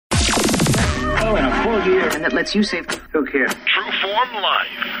auto in a full gear. And that lets you save. Who cares? True Form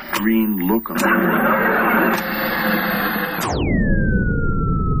Life. Green looking.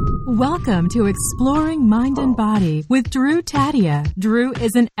 Welcome to Exploring Mind and Body with Drew Tadia. Drew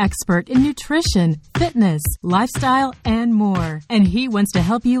is an expert in nutrition, fitness, lifestyle, and more. And he wants to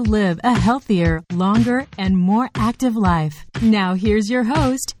help you live a healthier, longer, and more active life. Now here's your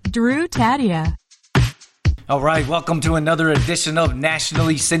host, Drew Tadia. All right, welcome to another edition of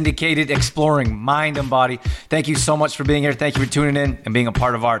nationally syndicated Exploring Mind and Body. Thank you so much for being here. Thank you for tuning in and being a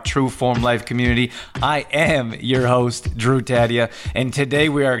part of our True Form Life community. I am your host, Drew Tadia, and today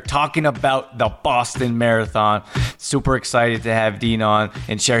we are talking about the Boston Marathon. Super excited to have Dean on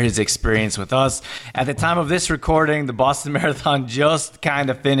and share his experience with us. At the time of this recording, the Boston Marathon just kind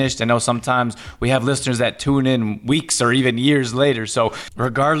of finished. I know sometimes we have listeners that tune in weeks or even years later. So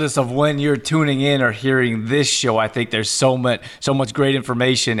regardless of when you're tuning in or hearing this show, I think there's so much great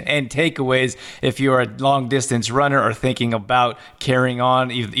information and takeaways if you're a long distance runner or thinking about carrying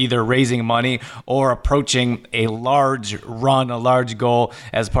on, either raising money or approaching a large run, a large goal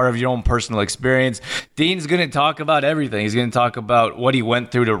as part of your own personal experience. Dean's going to talk about everything. He's going to talk about what he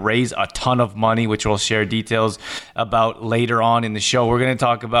went through to raise a ton of money, which we'll share details about later on in the show. We're going to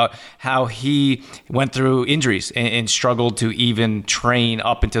talk about how he went through injuries and struggled to even train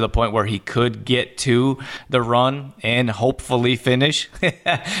up until the point where he could get to the run and hopefully finish.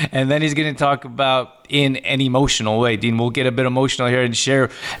 And then he's going to talk about in an emotional way. Dean, we'll get a bit emotional here and share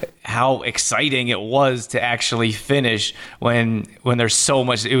how exciting it was to actually finish when there's so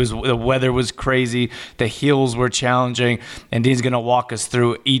much. The weather was crazy, the hills were challenging, and Dean's going to walk us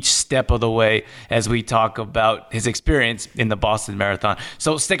through each step of the way as we talk about his experience in the Boston Marathon.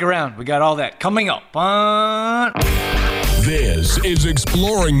 So stick around. We got all that coming up on... This is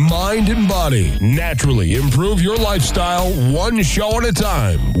Exploring Mind and Body. Naturally improve your lifestyle one show at a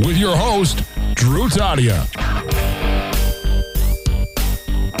time with your host, Drew Tadia.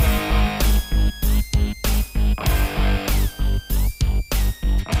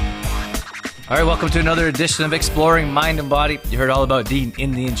 All right, welcome to another edition of Exploring Mind and Body. You heard all about Dean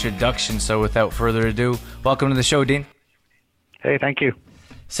in the introduction, so without further ado, welcome to the show, Dean. Hey, thank you.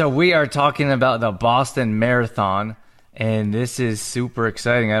 So we are talking about the Boston Marathon, and this is super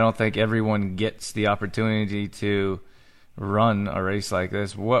exciting. I don't think everyone gets the opportunity to run a race like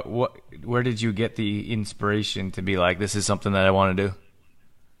this. Where did you get the inspiration to be like, this is something that I want to do?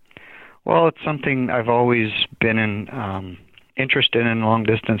 Well, it's something I've always been interested in, long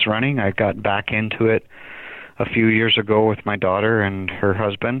distance running. I got back into it a few years ago with my daughter and her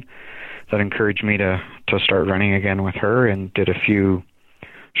husband. That encouraged me to start running again with her, and did a few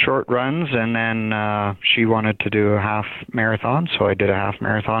short runs, and then she wanted to do a half marathon, so I did a half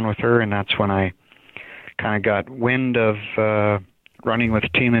marathon with her, and that's when I kind of got wind of running with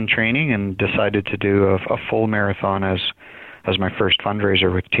Team in Training and decided to do a full marathon as my first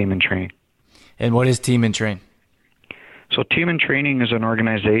fundraiser with Team in Training. And what is Team in Train? So Team in Training is an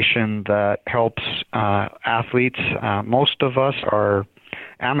organization that helps athletes. Most of us are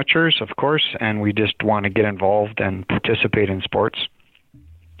amateurs, of course, and we just want to get involved and participate in sports.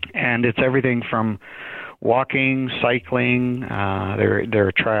 And it's everything from walking, cycling, there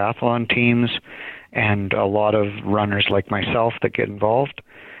are triathlon teams, and a lot of runners like myself that get involved.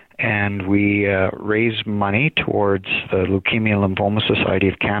 And we raise money towards the Leukemia Lymphoma Society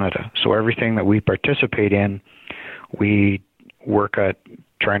of Canada. So everything that we participate in, we work at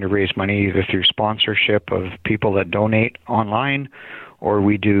trying to raise money either through sponsorship of people that donate online, or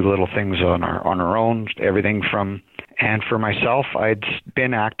we do little things on our own, everything from... And for myself, I'd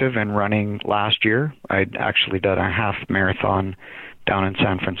been active in running last year. I'd actually done a half marathon down in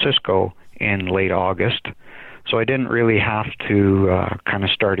San Francisco in late August. So I didn't really have to kind of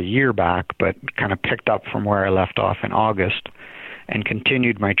start a year back, but kind of picked up from where I left off in August and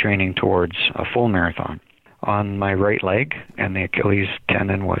continued my training towards a full marathon. On my right leg, and the Achilles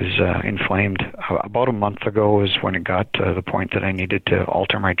tendon was inflamed. About a month ago was when it got to the point that I needed to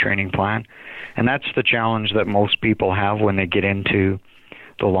alter my training plan. And that's the challenge that most people have when they get into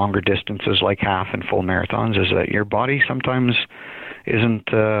the longer distances like half and full marathons, is that your body sometimes isn't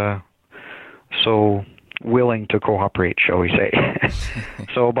so willing to cooperate, shall we say.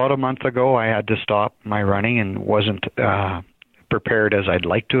 So about a month ago, I had to stop my running and wasn't prepared as I'd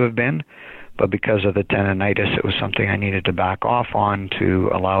like to have been. But because of the tendonitis, it was something I needed to back off on to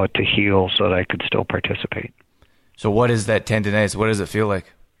allow it to heal so that I could still participate. So what is that tendonitis? What does it feel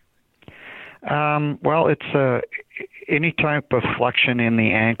like? Well, it's any type of flexion in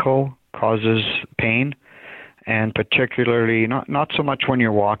the ankle causes pain, and particularly not so much when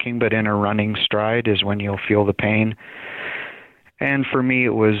you're walking, but in a running stride is when you'll feel the pain. And for me,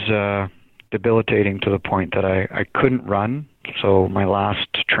 it was debilitating to the point that I couldn't run. So my last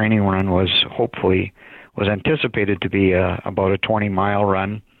training run was anticipated to be about a 20-mile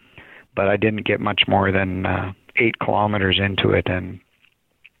run, but I didn't get much more than 8 kilometers into it, and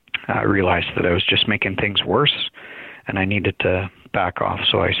I realized that I was just making things worse, and I needed to back off,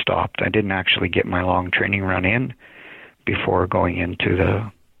 so I stopped. I didn't actually get my long training run in before going into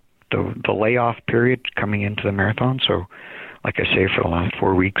the layoff period coming into the marathon. So like I say, for the last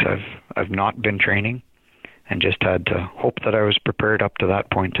 4 weeks, I've not been training and just had to hope that I was prepared up to that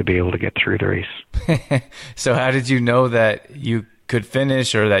point to be able to get through the race. So how did you know that you could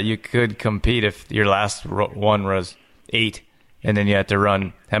finish or that you could compete if your last one was 8 and then you had to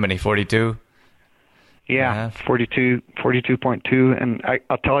run how many, 42? Yeah, 42.2. And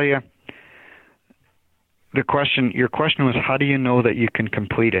I'll tell you, your question was, how do you know that you can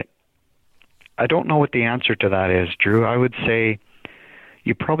complete it? I don't know what the answer to that is, Drew. I would say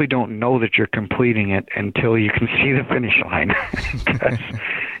you probably don't know that you're completing it until you can see the finish line.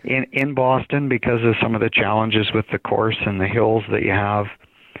 in Boston, because of some of the challenges with the course and the hills that you have,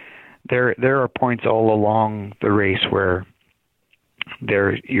 there are points all along the race where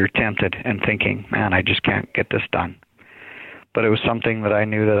you're tempted and thinking, man, I just can't get this done. But it was something that I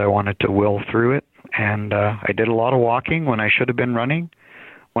knew that I wanted to will through it, and I did a lot of walking when I should have been running,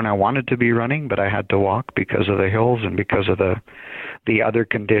 when I wanted to be running, but I had to walk because of the hills and because of the other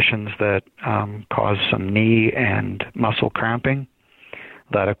conditions that caused some knee and muscle cramping.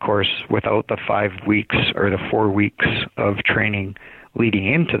 That, of course, without the 5 weeks or the 4 weeks of training leading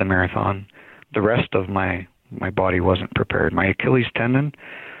into the marathon, the rest of my body wasn't prepared. My Achilles tendon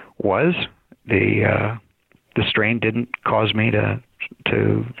was, the strain didn't cause me to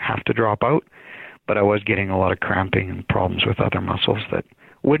have to drop out, but I was getting a lot of cramping and problems with other muscles that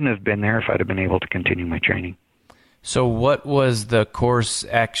wouldn't have been there if I'd have been able to continue my training. So what was the course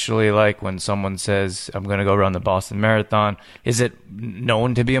actually like when someone says, I'm going to go run the Boston Marathon? Is it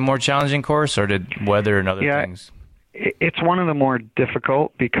known to be a more challenging course, or did weather and other things? It's one of the more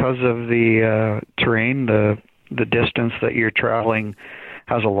difficult because of the terrain. The distance that you're traveling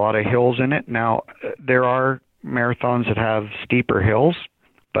has a lot of hills in it. Now, there are marathons that have steeper hills,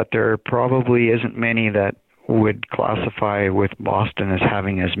 but there probably isn't many that would classify with Boston as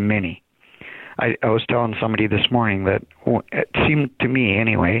having as many. I was telling somebody this morning that it seemed to me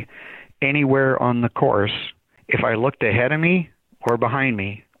anyway, anywhere on the course, if I looked ahead of me or behind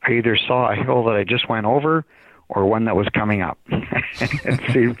me, I either saw a hill that I just went over or one that was coming up.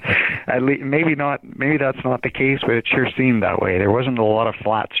 Maybe that's not the case, but it sure seemed that way. There wasn't a lot of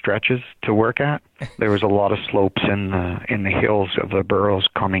flat stretches to work at. There was a lot of slopes in the hills of the boroughs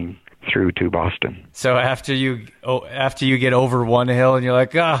coming through to Boston. So after you get over one hill and you're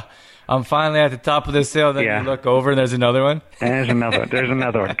like, I'm finally at the top of this hill, then you look over and there's another one? There's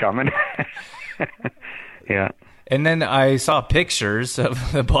another one coming. Yeah. And then I saw pictures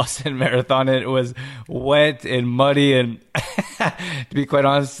of the Boston Marathon, and it was wet and muddy, and to be quite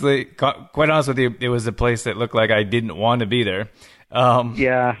honest with you, it was a place that looked like I didn't want to be there.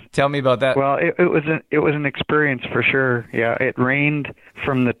 Yeah. Tell me about that. Well, it was an experience for sure. Yeah, it rained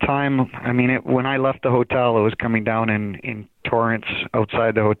from the time. I mean, when I left the hotel, it was coming down in torrents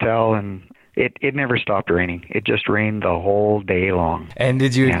outside the hotel, and it never stopped raining. It just rained the whole day long. And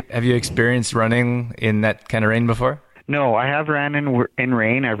have you experienced running in that kind of rain before? No, I have ran in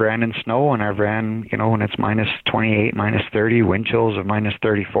rain. I've ran in snow, and I've ran, when it's minus 28, minus 30, wind chills of minus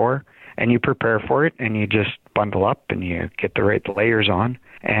 34. And you prepare for it, and you just bundle up, and you get the right layers on.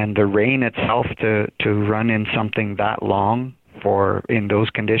 And the rain itself, to run in something that long in those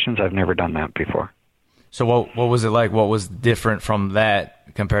conditions, I've never done that before. So what was it like? What was different from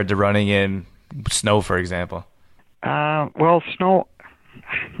that compared to running in snow, for example? Well, snow,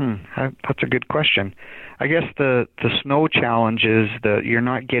 that's a good question. I guess the snow challenge is that you're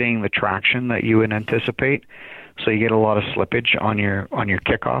not getting the traction that you would anticipate. So you get a lot of slippage on your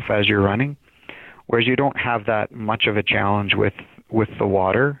kickoff as you're running, whereas you don't have that much of a challenge with the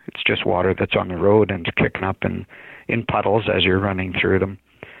water. It's just water that's on the road and it's kicking up in puddles as you're running through them.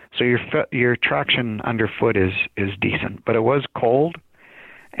 So your traction underfoot is decent, but it was cold,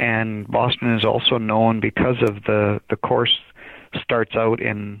 and Boston is also known because of the course starts out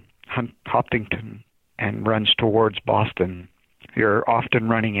in Hopkinton and runs towards Boston. You're often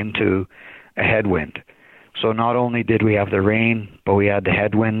running into a headwind. So not only did we have the rain, but we had the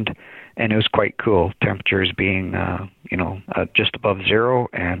headwind, and it was quite cool. Temperatures being, just above zero,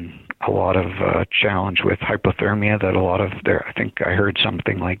 and a lot of challenge with hypothermia that I think I heard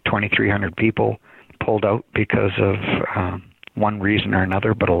something like 2,300 people pulled out because of one reason or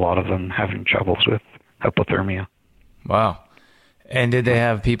another, but a lot of them having troubles with hypothermia. Wow. And did they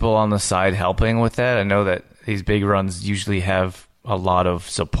have people on the side helping with that? I know that these big runs usually have a lot of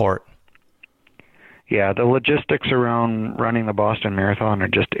support. Yeah, the logistics around running the Boston Marathon are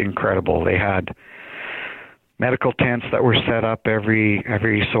just incredible. They had medical tents that were set up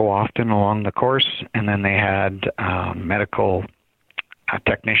every so often along the course, and then they had medical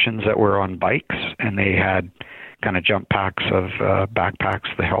technicians that were on bikes, and they had kind of jump packs of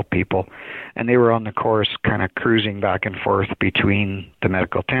backpacks to help people, and they were on the course kind of cruising back and forth between the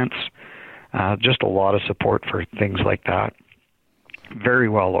medical tents. Just a lot of support for things like that. Very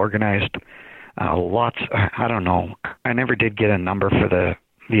well organized. Lots, I don't know, I never did get a number for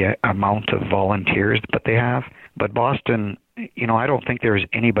the amount of volunteers that they have, but Boston, I don't think there's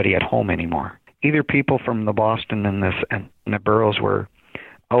anybody at home anymore. Either people from the Boston and the boroughs were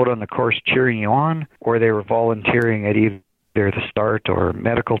out on the course cheering you on, or they were volunteering at either the start or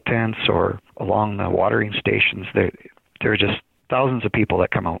medical tents or along the watering stations. There are just thousands of people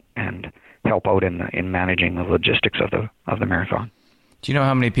that come out and help out in managing the logistics of the marathon. Do you know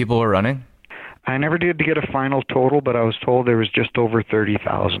how many people were running? I never did get a final total, but I was told there was just over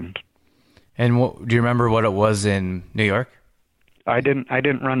 30,000. And do you remember what it was in New York? I didn't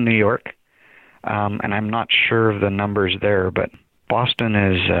run New York, and I'm not sure of the numbers there, but Boston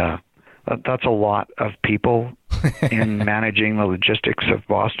is that's a lot of people in managing the logistics of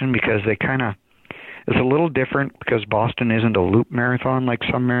Boston, because they kind of, it's a little different because Boston isn't a loop marathon like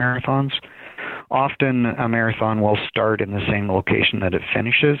some marathons. Often a marathon will start in the same location that it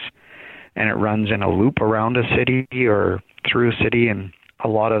finishes, and it runs in a loop around a city or through a city, and a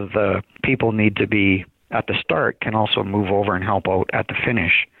lot of the people need to be at the start can also move over and help out at the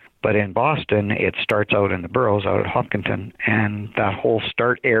finish. But in Boston, it starts out in the boroughs out at Hopkinton, and that whole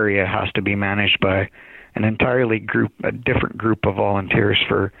start area has to be managed by an a different group of volunteers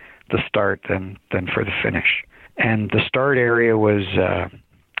for the start than for the finish. And the start area was,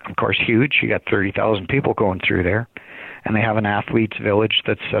 of course, huge. You got 30,000 people going through there. And they have an athletes village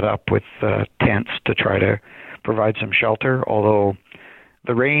that's set up with tents to try to provide some shelter. Although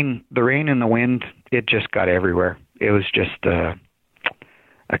the rain and the wind, it just got everywhere. It was just a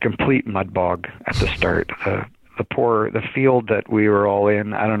complete mud bog at the start. The field that we were all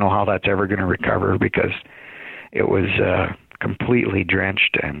in, I don't know how that's ever going to recover, because it was completely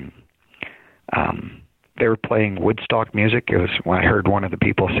drenched, and they were playing Woodstock music. It was when I heard one of the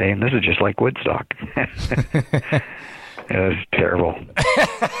people saying, "This is just like Woodstock." It was terrible.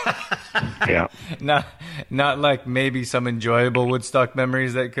 Yeah. Not like maybe some enjoyable Woodstock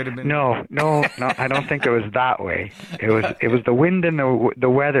memories that could have been. No. I don't think it was that way. It was the wind and the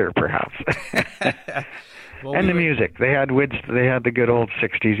weather, perhaps, and the music. They had the good old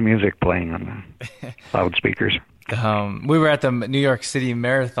 '60s music playing on the loudspeakers. We were at the New York City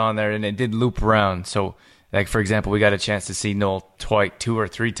Marathon there, and it did loop around. So, like for example, we got a chance to see Noel Twite 2 or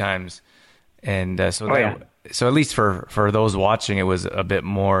 3 times, and so at least for those watching, it was a bit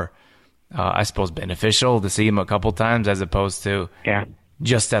more, I suppose, beneficial to see him a couple times as opposed to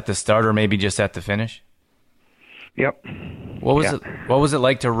just at the start or maybe just at the finish. Yep. What was it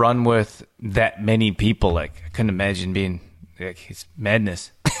like to run with that many people? Like, I couldn't imagine being it's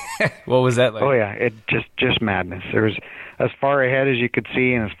madness. What was that like? Oh yeah, it just madness. There was, as far ahead as you could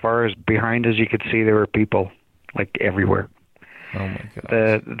see and as far as behind as you could see, there were people like everywhere. Oh my god.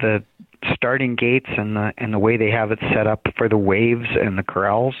 The starting gates and the way they have it set up for the waves and the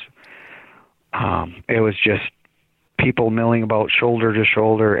corrals, it was just people milling about shoulder to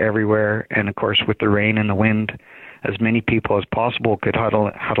shoulder everywhere. And of course, with the rain and the wind, as many people as possible could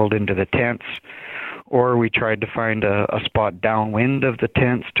huddled into the tents, or we tried to find a spot downwind of the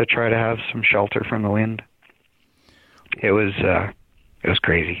tents to try to have some shelter from the wind. It was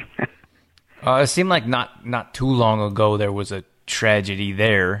crazy. It seemed like not too long ago there was a tragedy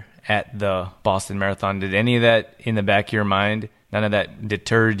there at the Boston Marathon. Did any of that in the back of your mind? None of that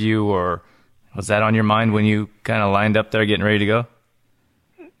deterred you, or was that on your mind when you kind of lined up there getting ready to go?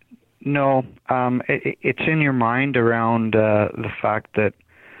 No, it's in your mind around the fact that,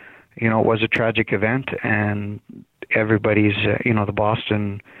 it was a tragic event, and everybody's, the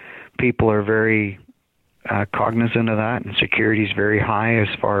Boston people are very cognizant of that, and security is very high as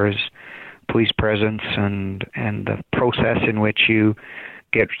far as police presence and the process in which you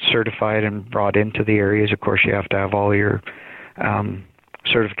get certified and brought into the areas. Of course, you have to have all your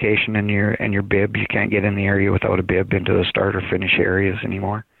certification and your bib. You can't get in the area without a bib into the start or finish areas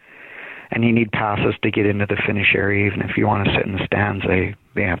anymore. And you need passes to get into the finish area. Even if you want to sit in the stands, they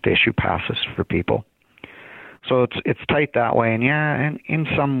have to issue passes for people. So it's tight that way. And in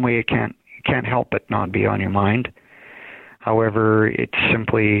some way, it can't help but not be on your mind. However, it's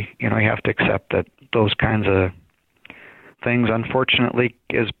simply, you have to accept that those kinds things, unfortunately,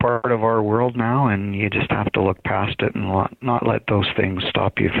 is part of our world now, and you just have to look past it and not let those things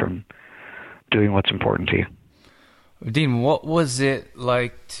stop you from doing what's important to you. Dean, what was it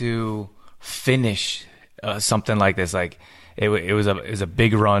like to finish something like this? Like it was a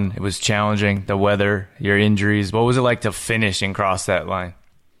big run. It was challenging. The weather, your injuries. What was it like to finish and cross that line?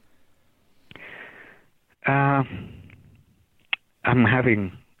 I'm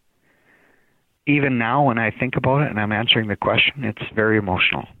having, even now when I think about it and I'm answering the question, it's very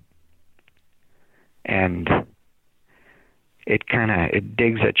emotional. And it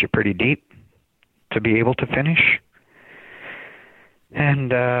digs at you pretty deep to be able to finish.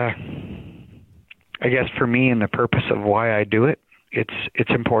 And I guess for me and the purpose of why I do it,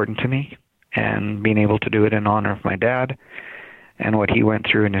 it's important to me. And being able to do it in honor of my dad and what he went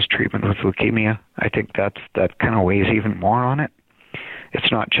through in his treatment with leukemia, I think that kind of weighs even more on it. It's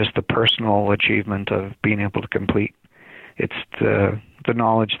not just the personal achievement of being able to complete. It's the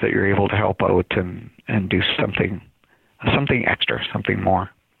knowledge that you're able to help out and do something extra, something more.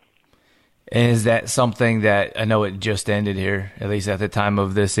 And is that something that, I know it just ended here, at least at the time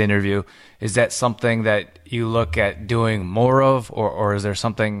of this interview, is that something that you look at doing more of, or is there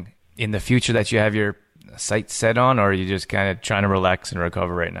something in the future that you have your sights set on, or are you just kind of trying to relax and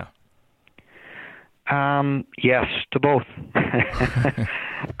recover right now? Yes, to both.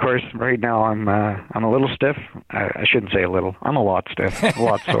 Of course, right now I'm a little stiff. I shouldn't say a little. I'm a lot stiff, a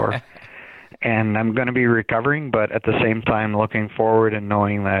lot sore. And I'm going to be recovering, but at the same time looking forward and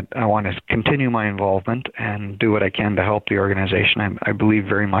knowing that I want to continue my involvement and do what I can to help the organization. I believe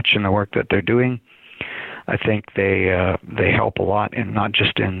very much in the work that they're doing. I think they help a lot, and not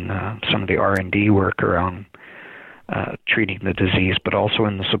just in some of the R&D work around treating the disease, but also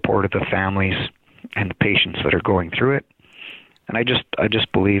in the support of the families and the patients that are going through it. And I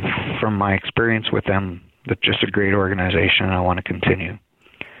just believe from my experience with them that just a great organization, and I want to continue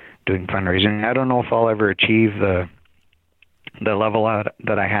doing fundraising. I don't know if I'll ever achieve the level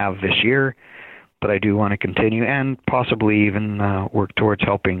that I have this year, but I do want to continue and possibly even work towards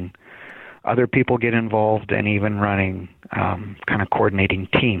helping other people get involved and even running kind of coordinating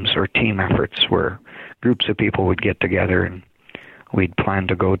teams or team efforts where groups of people would get together and we'd plan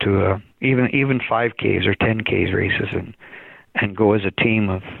to go to even 5Ks or 10Ks races and go as a team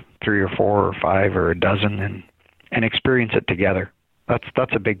of 3 or 4 or 5 or a dozen and experience it together.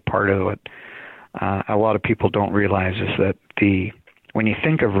 That's a big part of what a lot of people don't realize is that when you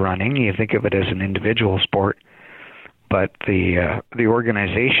think of running, you think of it as an individual sport, but the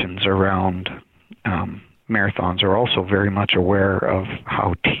organizations around marathons are also very much aware of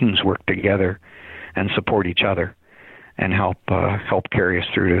how teams work together and support each other and help carry us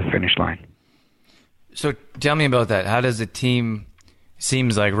through to the finish line. So tell me about that. How does a team,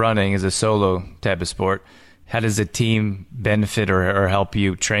 seems like running is a solo type of sport, how does a team benefit or help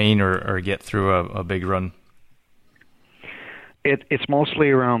you train or get through a big run? It's mostly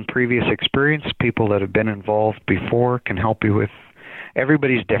around previous experience. People that have been involved before can help you with.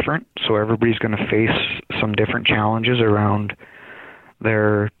 Everybody's different, so everybody's going to face some different challenges around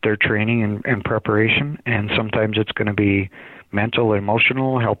their training and preparation, and sometimes it's going to be mental,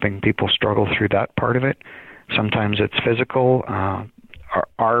 emotional, helping people struggle through that part of it. Sometimes it's physical.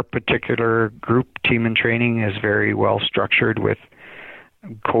 Our particular group, Team in Training, is very well structured with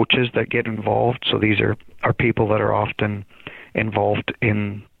coaches that get involved. So these are people that are often involved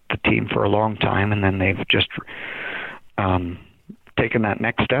in the team for a long time, and then they've just taken that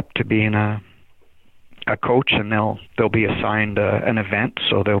next step to being a coach, and they'll be assigned an event.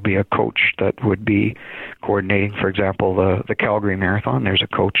 So there'll be a coach that would be coordinating, for example, the Calgary Marathon. There's a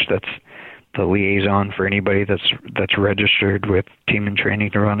coach that's the liaison for anybody that's registered with Team in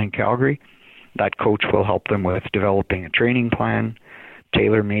Training to run in Calgary. That coach will help them with developing a training plan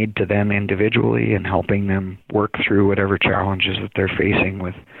tailor-made to them individually and helping them work through whatever challenges that they're facing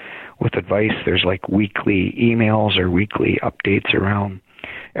with advice. There's like weekly emails or weekly updates around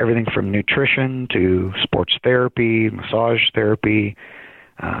everything from nutrition to sports therapy, massage therapy,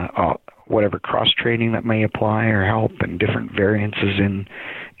 whatever cross-training that may apply or help, and different variances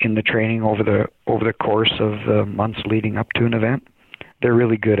in the training over the course of the months leading up to an event. They're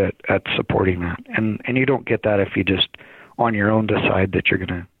really good at supporting that. And you don't get that if you just on your own decide that you're going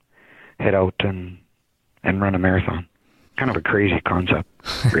to head out and run a marathon. Kind of a crazy concept,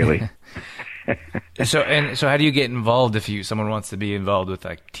 really. So how do you get involved if someone wants to be involved with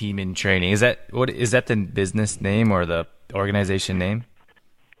like Team in Training? Is that the business name or the organization name?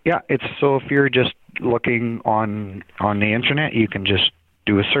 Yeah, it's so if you're just looking on the internet, you can just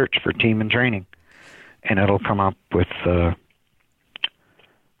do a search for Team in Training, and it'll come up with the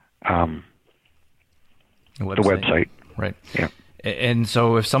website. Right. Yeah. And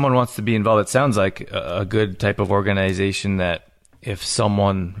so if someone wants to be involved, it sounds like a good type of organization that if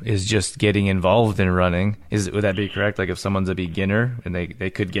someone is just getting involved in running, would that be correct? Like if someone's a beginner and they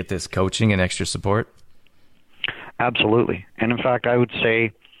could get this coaching and extra support? Absolutely. And in fact, I would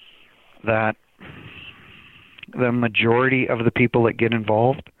say that the majority of the people that get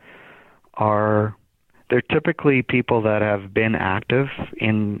involved they're typically people that have been active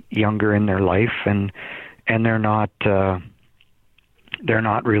younger in their life, and they're not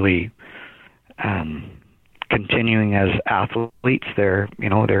really continuing as athletes. They're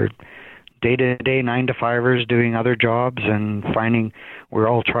day-to-day 9-to-5ers doing other jobs and finding we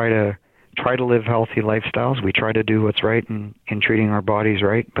all try to live healthy lifestyles. We try to do what's right in treating our bodies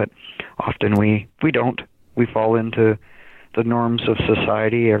right, but often we don't. We fall into the norms of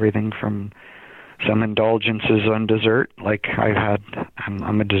society, everything from some indulgences on dessert, like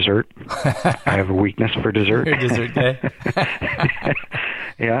I'm a dessert. I have a weakness for dessert. You're a dessert guy.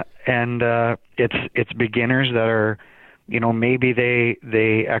 Yeah, and it's beginners that are, maybe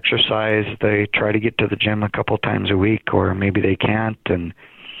they exercise, they try to get to the gym a couple times a week, or maybe they can't, and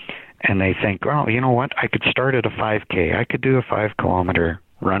they think, well, you know what, I could start at a 5K. I could do a 5-kilometer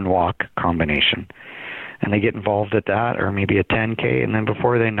run-walk combination. And they get involved at that, or maybe a 10K, and then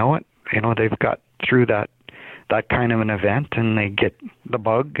before they know it, they've got through that kind of an event, and they get the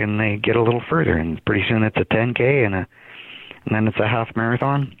bug, and they get a little further, and pretty soon it's a 10K, and then it's a half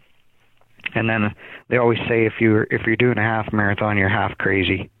marathon. And then they always say if you're doing a half marathon, you're half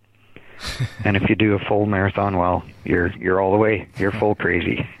crazy. And if you do a full marathon, well, you're all the way. You're full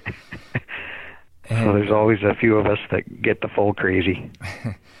crazy. So there's always a few of us that get the full crazy.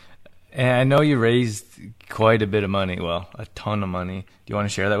 And I know you raised quite a bit of money. Well, a ton of money. Do you want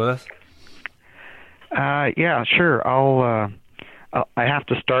to share that with us? Yeah, sure. I have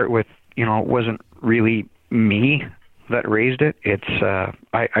to start with, it wasn't really me that raised it. It's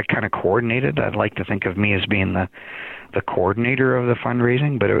I kind of coordinated. I'd like to think of me as being the coordinator of the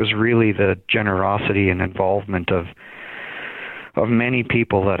fundraising, but it was really the generosity and involvement of many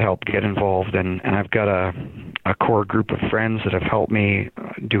people that helped get involved, and I've got a core group of friends that have helped me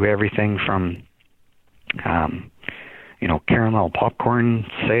do everything from caramel popcorn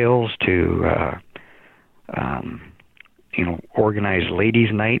sales to organize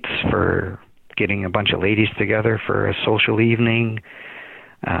ladies' nights for getting a bunch of ladies together for a social evening.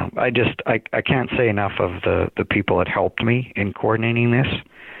 I can't say enough of the people that helped me in coordinating this,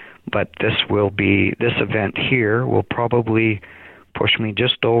 but this event here will probably push me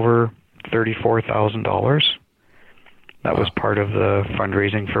just over $34,000. That was part of the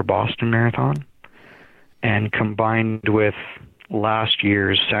fundraising for Boston Marathon, and combined with last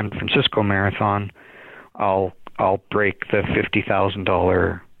year's San Francisco Marathon, I'll break the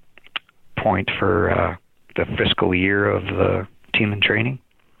 $50,000 point for the fiscal year of the team in training.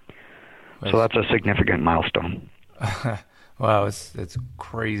 So that's a significant milestone. Wow, it's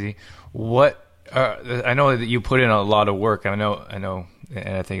crazy. What I know that you put in a lot of work. I know, and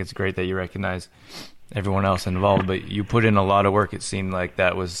I think it's great that you recognize everyone else involved. But you put in a lot of work. It seemed like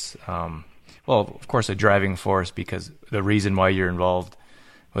that was, of course, a driving force because the reason why you're involved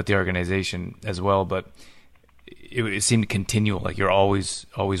with the organization as well. But it seemed continual. Like you're always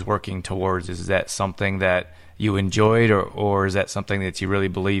working towards. Is that something that you enjoyed, or is that something that you really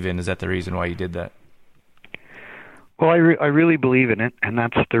believe in? Is that the reason why you did that? Well, I really believe in it, and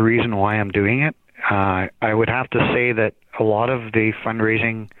that's the reason why I'm doing it. I would have to say that a lot of the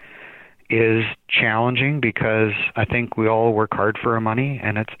fundraising is challenging because I think we all work hard for our money,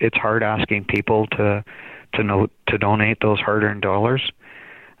 and it's hard asking people to donate those hard-earned dollars.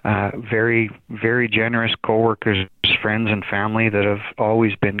 Very, very generous coworkers, friends, and family that have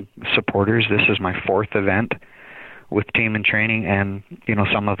always been supporters. This is my 4th event with Team in Training, and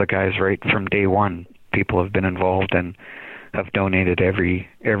some of the guys right from day one, people have been involved and have donated every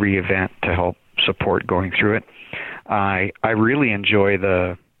event to help support going through it. I really enjoy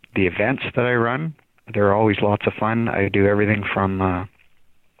the events that I run. They're always lots of fun. I do everything from at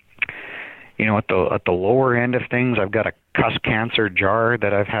the lower end of things. I've got a cuss cancer jar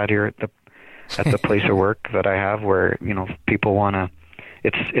that I've had here at the place of work that I have, where people want to.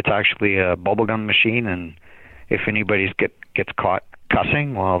 It's actually a bubblegum machine, and if anybody gets caught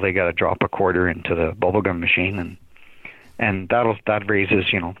cussing, well, they got to drop a quarter into the bubblegum machine, and that raises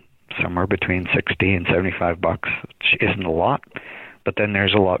somewhere between $60 and $75, which isn't a lot. But then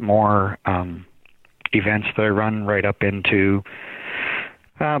there's a lot more events that I run right up into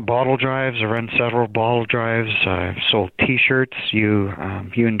bottle drives. I run several bottle drives. I've sold T-shirts. You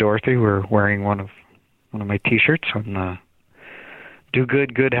and Dorothy were wearing one of my T-shirts on "Do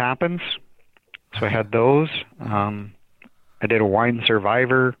Good, Good Happens." So I had those. I did a wine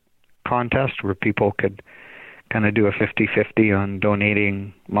survivor contest where people could kind of do a 50-50 on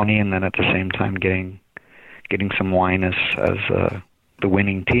donating money and then at the same time getting some wine as the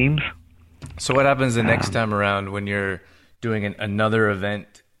winning teams. So what happens the next time around when you're doing another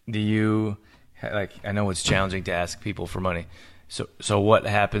event? Do you, like, I know it's challenging to ask people for money. So what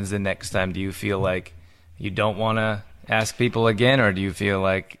happens the next time? Do you feel like you don't want to ask people again, or do you feel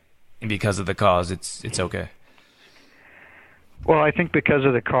like because of the cause it's okay? Well, I think because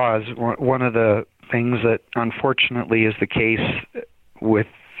of the cause, one of the things that unfortunately is the case with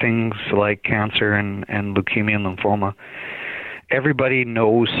things like cancer and leukemia and lymphoma, everybody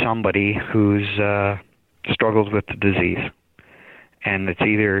knows somebody who's struggled with the disease. And it's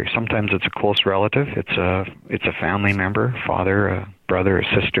either, sometimes it's a close relative, it's a family member, father, a brother,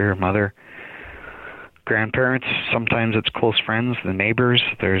 a sister, a mother, grandparents, sometimes it's close friends, the neighbors.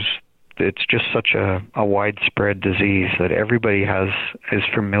 It's just such a widespread disease that everybody is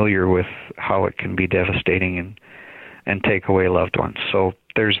familiar with how it can be devastating and take away loved ones. So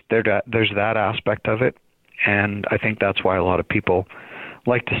there's that aspect of it, and I think that's why a lot of people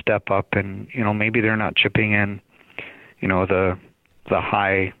like to step up and, maybe they're not chipping in, the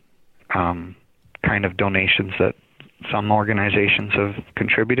high kind of donations that some organizations have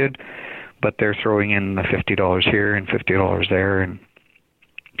contributed, but they're throwing in the $50 here and $50 there, and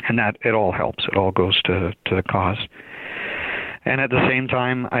that it all helps. It all goes to the cause. And at the same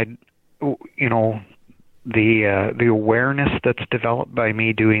time, the awareness that's developed by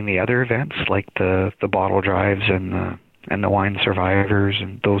me doing the other events, like the bottle drives and the wine survivors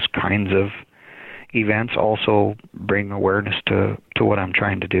and those kinds of events, also bring awareness to what I'm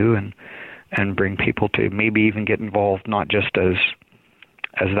trying to do and bring people to maybe even get involved, not just as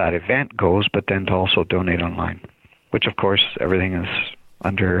that event goes, but then to also donate online, which of course everything is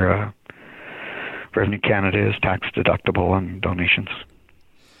under Revenue Canada is tax deductible on donations.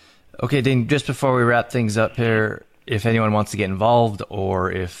 Okay, Dean, just before we wrap things up here, if anyone wants to get involved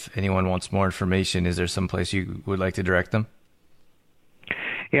or if anyone wants more information, is there some place you would like to direct them?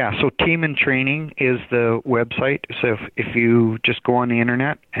 Yeah, so Team in Training is the website. So if you just go on the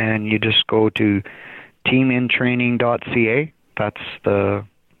internet and you just go to teamintraining.ca, that's the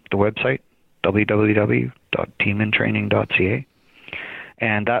website, www.teamintraining.ca.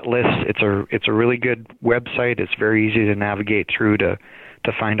 And that lists, it's a really good website. It's very easy to navigate through to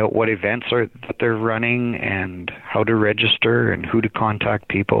find out what events that they're running and how to register and who to contact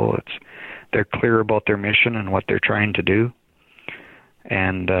people. They're clear about their mission and what they're trying to do.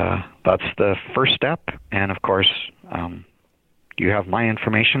 And that's the first step. And of course, you have my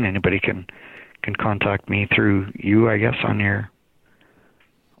information. Anybody can contact me through you, I guess, on your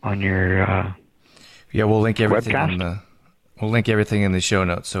yeah, we'll link everything webcast. We'll link everything in the show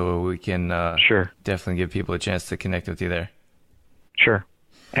notes so we can sure, definitely give people a chance to connect with you there. Sure.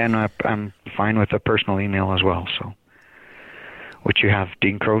 And I'm fine with a personal email as well, so which you have,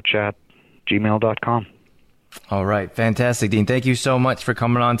 deancroach@gmail.com. All right. Fantastic, Dean. Thank you so much for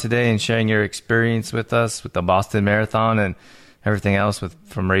coming on today and sharing your experience with us with the Boston Marathon and everything else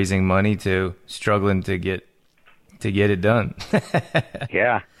from raising money to struggling to get it done.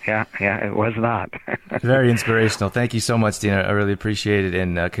 Yeah, it was not. Very inspirational. Thank you so much, Dean. I really appreciate it,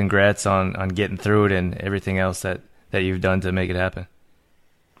 and congrats on getting through it and everything else that you've done to make it happen.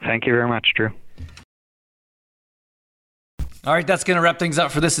 Thank you very much, Drew. All right, that's going to wrap things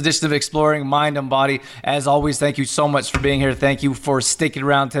up for this edition of Exploring Mind and Body. As always, thank you so much for being here. Thank you for sticking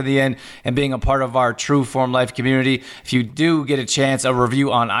around to the end and being a part of our True Form Life community. If you do get a chance, a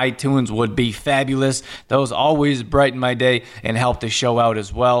review on iTunes would be fabulous. Those always brighten my day and help the show out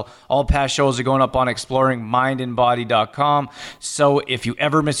as well. All past shows are going up on exploringmindandbody.com. So if you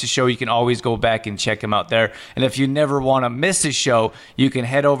ever miss a show, you can always go back and check them out there. And if you never want to miss a show, you can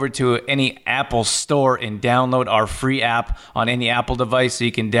head over to any Apple store and download our free app on any Apple device, so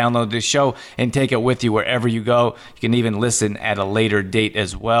you can download this show and take it with you wherever you go. You can even listen at a later date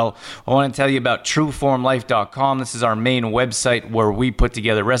as well. I want to tell you about trueformlife.com. This is our main website where we put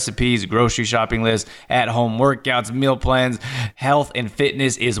together recipes, grocery shopping lists, at-home workouts, meal plans. Health and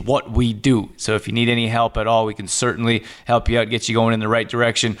fitness is what we do. So if you need any help at all, we can certainly help you out, get you going in the right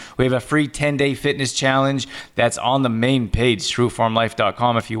direction. We have a free 10-day fitness challenge that's on the main page,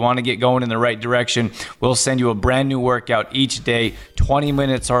 trueformlife.com. If you want to get going in the right direction, we'll send you a brand new workout each day, 20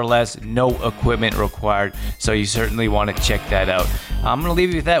 minutes or less, no equipment required. So you certainly want to check that out. I'm going to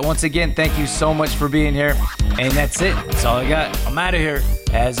leave you with that. Once again, thank you so much for being here. And that's it. That's all I got. I'm out of here.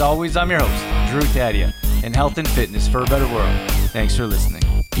 As always, I'm your host, Drew Tadia, in health and fitness for a better world. Thanks for listening.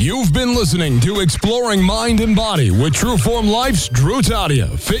 You've been listening to Exploring Mind and Body with Trueform Life's Drew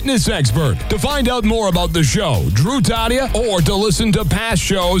Tadia, fitness expert. To find out more about the show, Drew Tadia, or to listen to past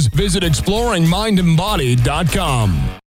shows, visit exploringmindandbody.com.